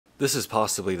This is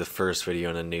possibly the first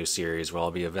video in a new series where I'll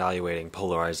be evaluating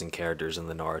polarizing characters in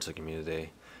the Naruto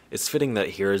community. It's fitting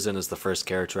that Hiruzen is the first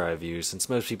character I've used, since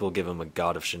most people give him a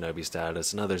god of shinobi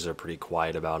status and others are pretty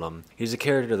quiet about him. He's a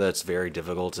character that's very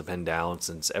difficult to pin down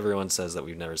since everyone says that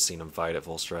we've never seen him fight at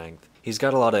full strength. He's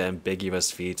got a lot of ambiguous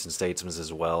feats and statements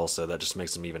as well, so that just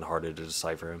makes him even harder to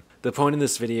decipher. The point in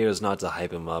this video is not to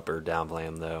hype him up or downplay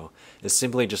him though. It's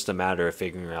simply just a matter of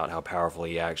figuring out how powerful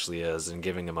he actually is and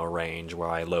giving him a range where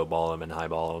I lowball him and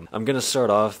highball him. I'm gonna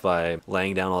start off by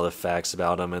laying down all the facts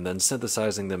about him and then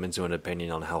synthesizing them into an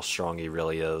opinion on how strong he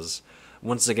really is.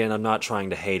 Once again, I'm not trying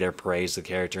to hate or praise the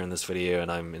character in this video,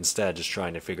 and I'm instead just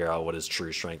trying to figure out what his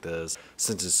true strength is,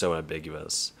 since it's so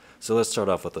ambiguous. So let's start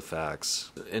off with the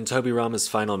facts. In Tobirama's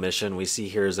final mission, we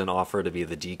see Hiruzen offer to be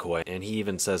the decoy, and he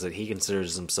even says that he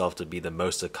considers himself to be the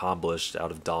most accomplished out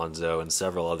of Danzo and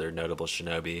several other notable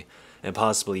shinobi, and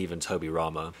possibly even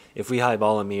Tobirama. If we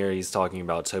highball him here, he's talking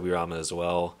about Tobirama as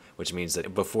well, which means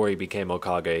that before he became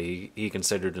Hokage, he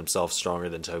considered himself stronger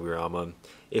than Tobirama.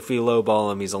 If we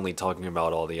lowball him, he's only talking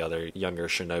about all the other younger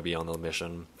shinobi on the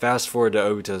mission. Fast forward to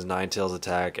Obito's Nine Tails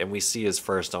attack, and we see his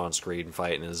first on-screen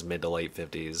fight in his mid to late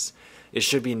 50s. It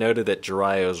should be noted that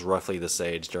Jiraiya is roughly this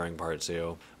age during part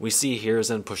 2. We see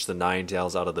Hiruzen push the Nine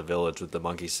Tails out of the village with the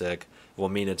monkey stick, while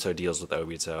Minato deals with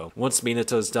Obito. Once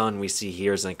Minato's done, we see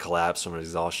Hiruzen collapse from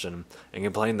exhaustion, and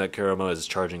complain that Kurama is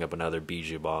charging up another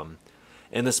Biju bomb.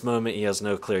 In this moment, he has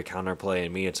no clear counterplay,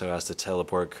 and Minato has to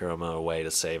teleport Kurama away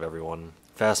to save everyone.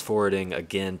 Fast forwarding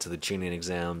again to the Chunin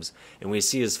exams, and we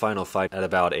see his final fight at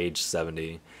about age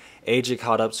 70. Age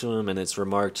caught up to him, and it's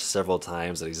remarked several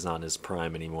times that he's not in his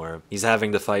prime anymore. He's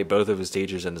having to fight both of his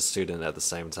teachers and his student at the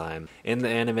same time. In the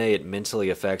anime, it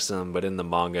mentally affects him, but in the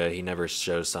manga, he never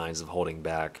shows signs of holding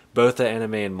back. Both the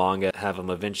anime and manga have him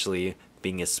eventually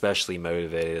being especially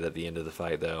motivated at the end of the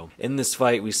fight though. In this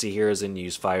fight, we see Hiruzen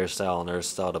use Fire Style and Earth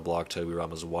Style to block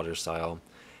Tobirama's Water Style.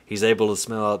 He's able to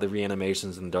smell out the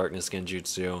reanimations in Darkness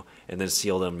Genjutsu, and then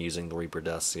seal them using the Reaper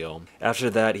Death Seal. After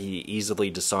that, he easily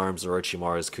disarms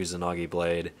Orochimaru's Kusanagi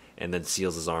blade, and then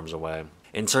seals his arms away.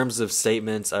 In terms of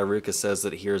statements, Iruka says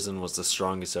that Hiruzen was the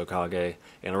strongest Hokage,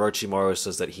 and Orochimaru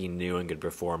says that he knew and could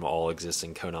perform all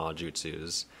existing Konoha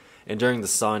jutsus. And during the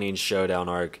Sannin Showdown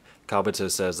arc,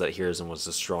 Kabuto says that Hiruzen was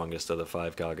the strongest of the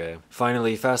 5 Kage.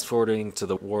 Finally, fast forwarding to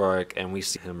the war arc, and we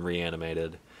see him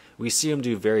reanimated. We see him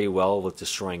do very well with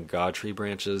destroying God Tree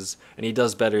branches, and he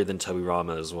does better than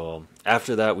Tobirama as well.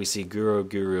 After that, we see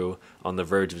Guru on the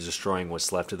verge of destroying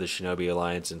what's left of the Shinobi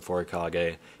Alliance in 4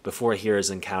 Kage, before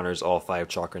Hiruzen encounters all 5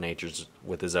 chakra natures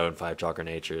with his own 5 chakra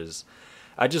natures.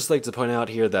 I'd just like to point out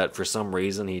here that for some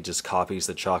reason he just copies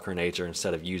the chakra nature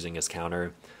instead of using his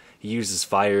counter. He uses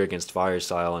fire against Fire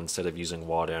Style instead of using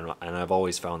water, and I've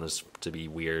always found this to be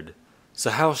weird. So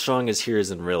how strong is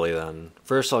Hiruzen really then?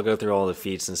 First I'll go through all the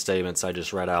feats and statements I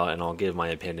just read out, and I'll give my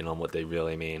opinion on what they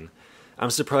really mean. I'm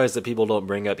surprised that people don't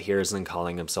bring up Hiruzen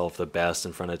calling himself the best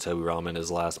in front of Tobirama in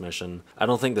his last mission. I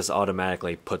don't think this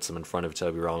automatically puts him in front of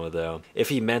Tobirama though. If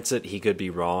he meant it, he could be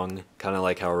wrong, kinda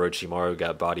like how Orochimaru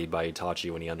got bodied by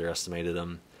Itachi when he underestimated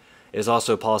him. It is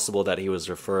also possible that he was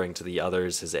referring to the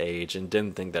others his age and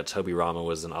didn't think that Tobirama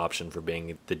was an option for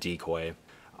being the decoy.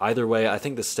 Either way, I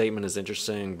think the statement is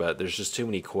interesting, but there's just too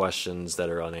many questions that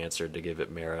are unanswered to give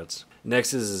it merit.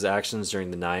 Next is his actions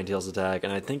during the Nine Tails attack,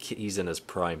 and I think he's in his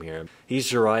prime here.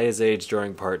 He's Jiraiya's age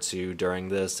during part 2 during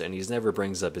this, and he never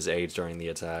brings up his age during the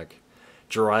attack.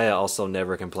 Jiraiya also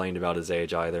never complained about his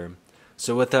age either.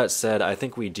 So with that said, I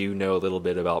think we do know a little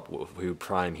bit about who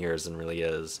Prime Hiruzen really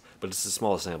is, but it's a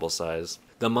small sample size.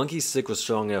 The monkey stick was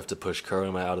strong enough to push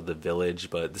Kurama out of the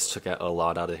village, but this took a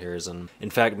lot out of Hiruzen.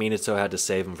 In fact, Minato had to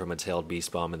save him from a tailed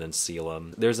beast bomb and then seal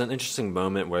him. There's an interesting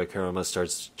moment where Kurama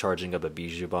starts charging up a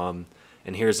Biju bomb,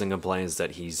 and Hiruzen complains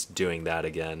that he's doing that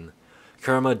again.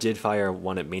 Kurama did fire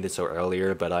one at Minato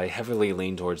earlier, but I heavily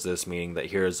lean towards this, meaning that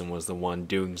Hiruzen was the one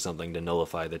doing something to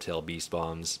nullify the tail beast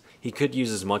bombs. He could use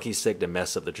his monkey stick to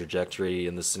mess up the trajectory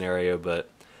in this scenario,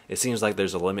 but it seems like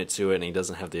there's a limit to it and he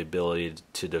doesn't have the ability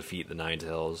to defeat the Nine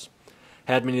Tails.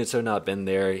 Had Minato not been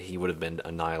there, he would have been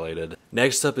annihilated.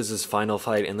 Next up is his final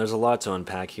fight, and there's a lot to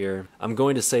unpack here. I'm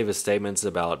going to save his statements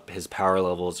about his power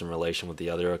levels in relation with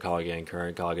the other Hokage and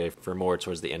current Kage for more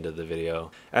towards the end of the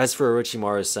video. As for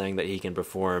Orochimaru saying that he can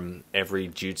perform every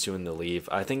jutsu in the leaf,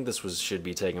 I think this should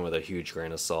be taken with a huge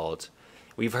grain of salt.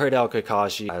 We've heard how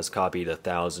Kakashi has copied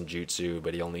 1,000 jutsu,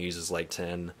 but he only uses like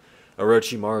 10.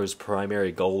 Orochimaru's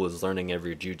primary goal is learning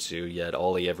every jutsu, yet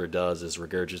all he ever does is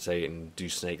regurgitate and do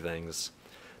snake things.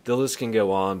 The list can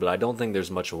go on, but I don't think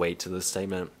there's much weight to this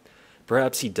statement.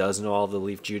 Perhaps he does know all the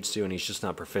leaf jutsu and he's just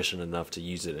not proficient enough to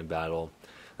use it in battle.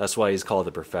 That's why he's called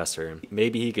the professor.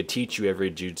 Maybe he could teach you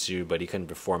every jutsu, but he couldn't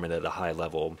perform it at a high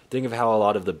level. Think of how a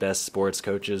lot of the best sports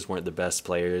coaches weren't the best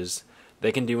players.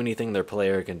 They can do anything their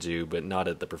player can do, but not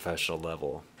at the professional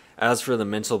level. As for the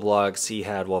mental blocks he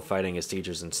had while fighting his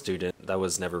teachers and students, that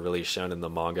was never really shown in the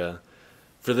manga.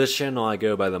 For this channel, I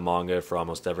go by the manga for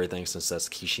almost everything since that's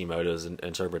Kishimoto's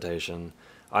interpretation.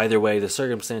 Either way, the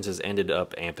circumstances ended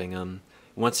up amping him.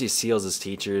 Once he seals his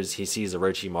teachers, he sees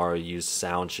Orochimaru use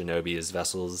sound shinobi as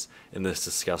vessels, and this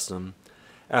disgusts him.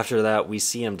 After that, we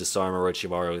see him disarm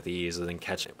Orochimaru with ease and then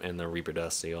catch him in the Reaper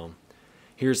Death Seal.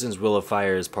 Hiruzen's Will of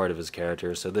Fire is part of his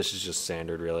character, so this is just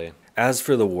standard really. As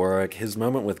for the war arc, his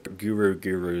moment with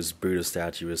Guru's Buddha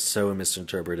statue is so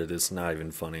misinterpreted it's not even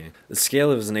funny. The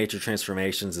scale of his nature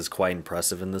transformations is quite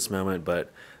impressive in this moment,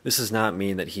 but this does not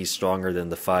mean that he's stronger than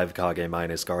the 5 Kage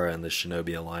minus Gaara in the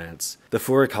Shinobi Alliance. The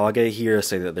 4 Kage here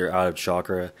say that they're out of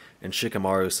chakra, and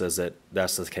Shikamaru says that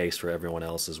that's the case for everyone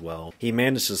else as well. He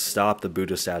managed to stop the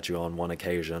Buddha statue on one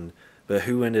occasion, but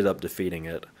who ended up defeating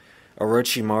it?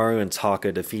 Orochimaru and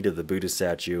Taka defeated the Buddha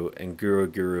statue and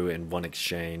Guru in one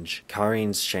exchange.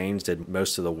 Karin's chains did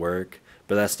most of the work,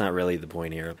 but that's not really the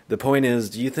point here. The point is,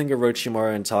 do you think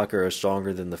Orochimaru and Taka are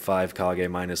stronger than the 5 Kage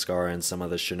minus Gaara in some of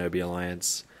the Shinobi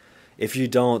Alliance? If you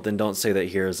don't, then don't say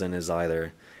that Hiruzen is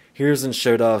either. Hiruzen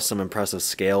showed off some impressive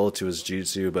scale to his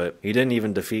jutsu, but he didn't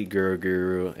even defeat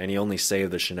Guru, and he only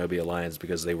saved the Shinobi Alliance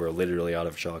because they were literally out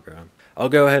of chakra. I'll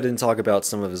go ahead and talk about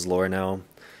some of his lore now.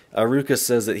 Aruka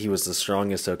says that he was the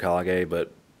strongest Hokage,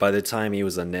 but by the time he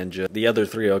was a ninja, the other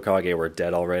 3 Hokage were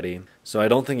dead already. So I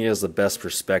don't think he has the best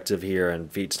perspective here, and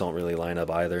feats don't really line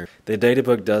up either. The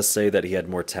databook does say that he had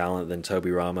more talent than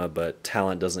Tobirama, but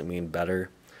talent doesn't mean better.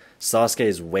 Sasuke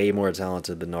is way more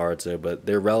talented than Naruto, but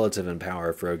they're relative in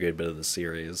power for a good bit of the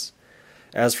series.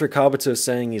 As for Kabuto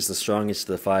saying he's the strongest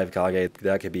of the 5 Kage,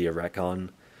 that could be a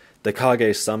retcon. The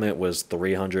Kage Summit was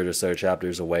 300 or so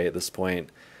chapters away at this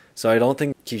point, so I don't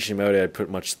think Kishimoto had put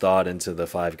much thought into the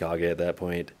 5 Kage at that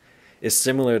point. It's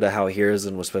similar to how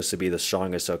Hiruzen was supposed to be the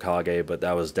strongest Hokage, but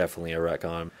that was definitely a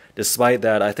retcon. Despite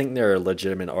that, I think there are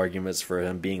legitimate arguments for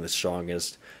him being the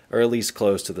strongest, or at least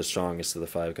close to the strongest of the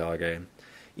 5 Kage.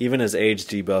 Even his age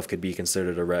debuff could be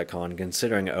considered a retcon,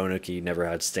 considering Onuki never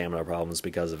had stamina problems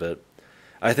because of it.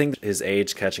 I think his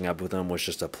age catching up with him was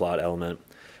just a plot element.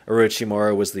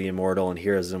 Orochimaru was the immortal and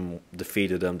Hiruzen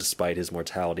defeated him despite his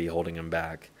mortality holding him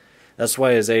back. That's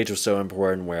why his age was so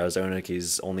important, whereas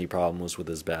Onuki's only problem was with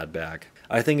his bad back.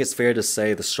 I think it's fair to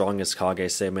say the strongest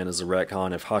Kage statement is a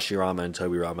retcon if Hashirama and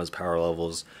Tobirama's power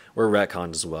levels were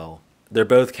retconned as well. They're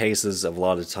both cases of a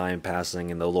lot of time passing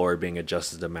and the lore being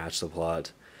adjusted to match the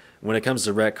plot. When it comes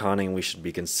to retconning, we should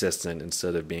be consistent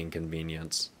instead of being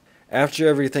convenient. After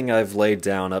everything I've laid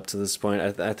down up to this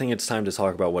point, I think it's time to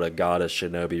talk about what a god of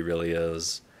shinobi really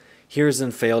is.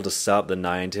 Hiruzen failed to stop the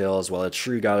Nine Tails, while a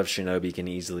true god of shinobi can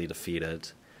easily defeat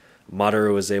it.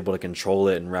 Madara was able to control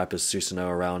it and wrap his Susanoo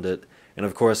around it, and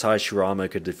of course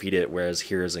Hashirama could defeat it, whereas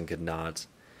Hiruzen could not.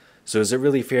 So is it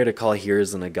really fair to call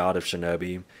Hiruzen a god of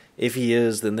shinobi? If he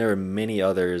is, then there are many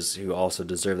others who also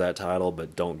deserve that title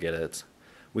but don't get it.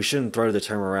 We shouldn't throw the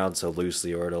term around so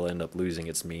loosely or it'll end up losing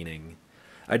its meaning.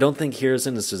 I don't think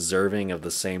Hiruzen is deserving of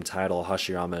the same title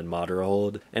Hashirama and Madara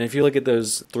hold, and if you look at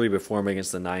those 3 perform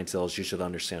against the Nine Tails, you should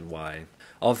understand why.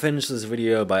 I'll finish this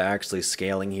video by actually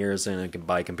scaling Hiruzen and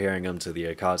by comparing him to the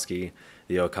Akatsuki,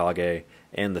 the Hokage,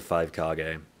 and the 5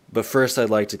 Kage. But first I'd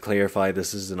like to clarify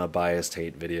this isn't a biased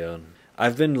hate video.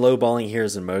 I've been lowballing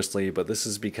Hiruzen mostly, but this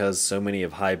is because so many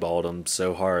have highballed him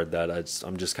so hard that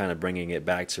I'm just kind of bringing it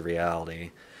back to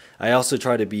reality. I also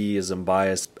try to be as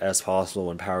unbiased as possible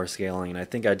when power scaling, and I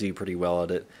think I do pretty well at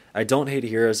it. I don't hate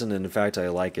Hiruzen, and in fact I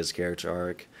like his character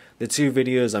arc. The 2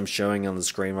 videos I'm showing on the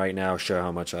screen right now show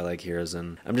how much I like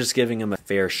Hiruzen. I'm just giving him a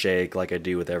fair shake like I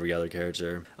do with every other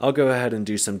character. I'll go ahead and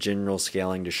do some general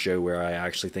scaling to show where I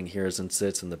actually think Hiruzen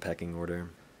sits in the pecking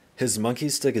order. His monkey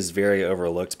stick is very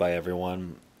overlooked by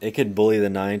everyone. It could bully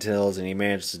the Nine Tails, and he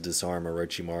managed to disarm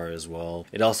Orochimaru as well.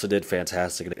 It also did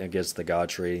fantastic against the God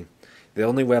Tree. The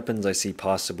only weapons I see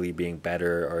possibly being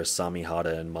better are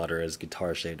Samihata and Madara's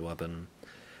guitar-shaped weapon.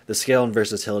 The scale and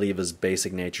versatility of his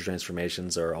basic nature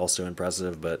transformations are also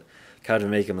impressive, but kind of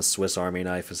make him a Swiss Army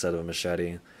knife instead of a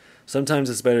machete. Sometimes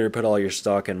it's better to put all your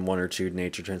stock in 1 or 2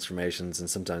 nature transformations, and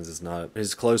sometimes it's not.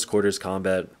 His close quarters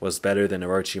combat was better than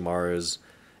Orochimaru's,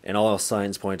 and all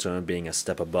signs point to him being a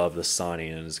step above the Sani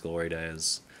in his glory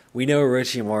days. We know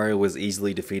Orochimaru was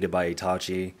easily defeated by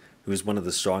Itachi, who is one of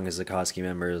the strongest Akatsuki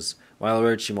members, while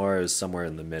Orochimaru is somewhere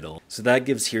in the middle. So that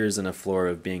gives Hiruzen a floor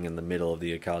of being in the middle of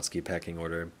the Akatsuki pecking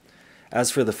order. As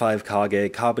for the 5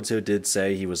 Kage, Kabuto did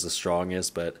say he was the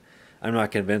strongest, but I'm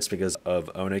not convinced because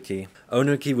of Onuki.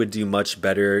 Onuki would do much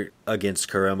better against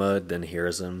Kurama than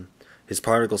Hiruzen. His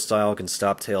particle style can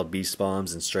stop tailed beast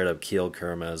bombs and straight up kill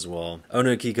Kurama as well.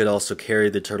 Onuki could also carry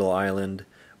the Turtle Island,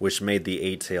 which made the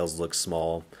 8 tails look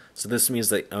small. So this means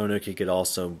that Onuki could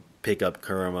also pick up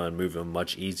Kurama and move him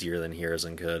much easier than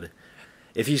Hiruzen could.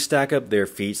 If you stack up their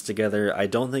feats together, I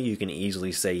don't think you can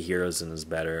easily say Hiruzen is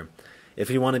better. If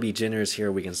we want to be generous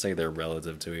here, we can say they're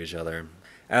relative to each other.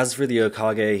 As for the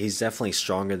Hokage, he's definitely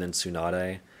stronger than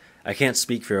Tsunade. I can't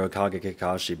speak for Hokage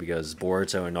Kakashi because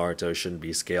Boruto and Naruto shouldn't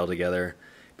be scaled together,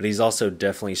 but he's also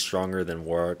definitely stronger than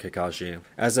Warrior Kakashi.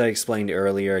 As I explained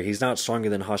earlier, he's not stronger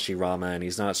than Hashirama and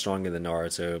he's not stronger than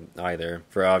Naruto either,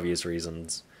 for obvious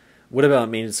reasons. What about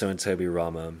Minato and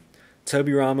Tobirama?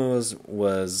 Tobirama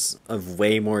was of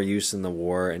way more use in the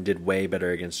war and did way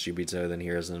better against Shibito than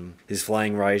Hiruzen. His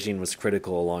flying Raijin was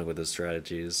critical along with his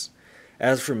strategies.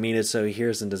 As for Minato,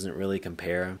 Hiruzen doesn't really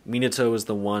compare. Minato was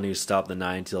the one who stopped the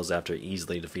Nine Tails after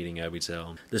easily defeating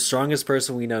Obito. The strongest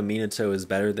person we know Minato is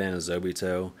better than is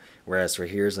Obito, whereas for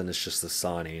Hiruzen it's just the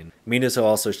Sannin. Minato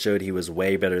also showed he was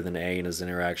way better than A in his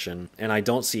interaction, and I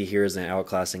don't see Hiruzen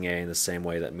outclassing A in the same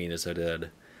way that Minato did.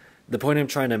 The point I'm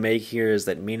trying to make here is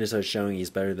that Minato showing he's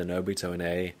better than Obito in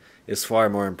A is far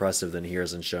more impressive than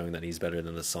Hiruzen showing that he's better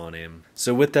than the Sannin.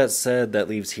 So with that said, that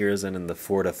leaves Hiruzen in the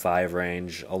 4 to 5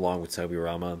 range along with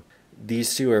Tobirama.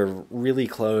 These two are really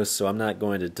close, so I'm not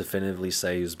going to definitively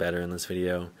say who's better in this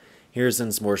video.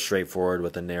 Hiruzen's more straightforward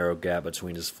with a narrow gap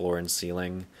between his floor and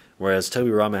ceiling, whereas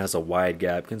Tobirama has a wide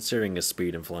gap considering his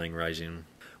speed and flying Raijin.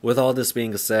 With all this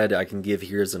being said, I can give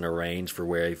Hiruzen a range for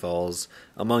where he falls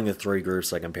among the 3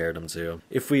 groups I compared him to.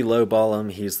 If we lowball him,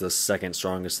 he's the 2nd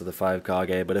strongest of the 5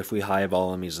 Kage, but if we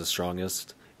highball him, he's the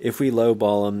strongest. If we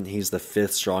lowball him, he's the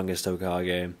 5th strongest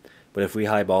Hokage, but if we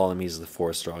highball him, he's the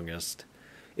 4th strongest.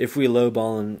 If we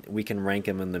lowball him, we can rank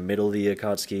him in the middle of the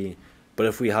Akatsuki, but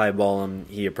if we highball him,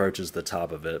 he approaches the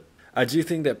top of it. I do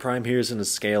think that Prime Hiruzen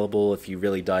is scalable if you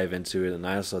really dive into it, and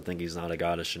I also think he's not a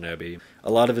god of shinobi. A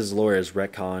lot of his lore is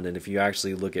retconned, and if you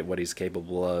actually look at what he's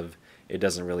capable of, it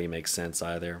doesn't really make sense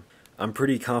either. I'm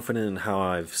pretty confident in how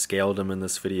I've scaled him in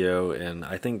this video, and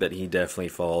I think that he definitely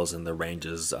falls in the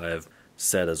ranges I've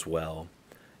said as well.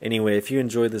 Anyway, if you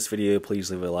enjoyed this video,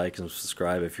 please leave a like and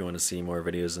subscribe if you want to see more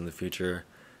videos in the future.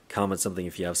 Comment something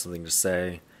if you have something to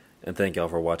say, and thank y'all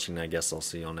for watching, and I guess I'll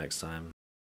see y'all next time.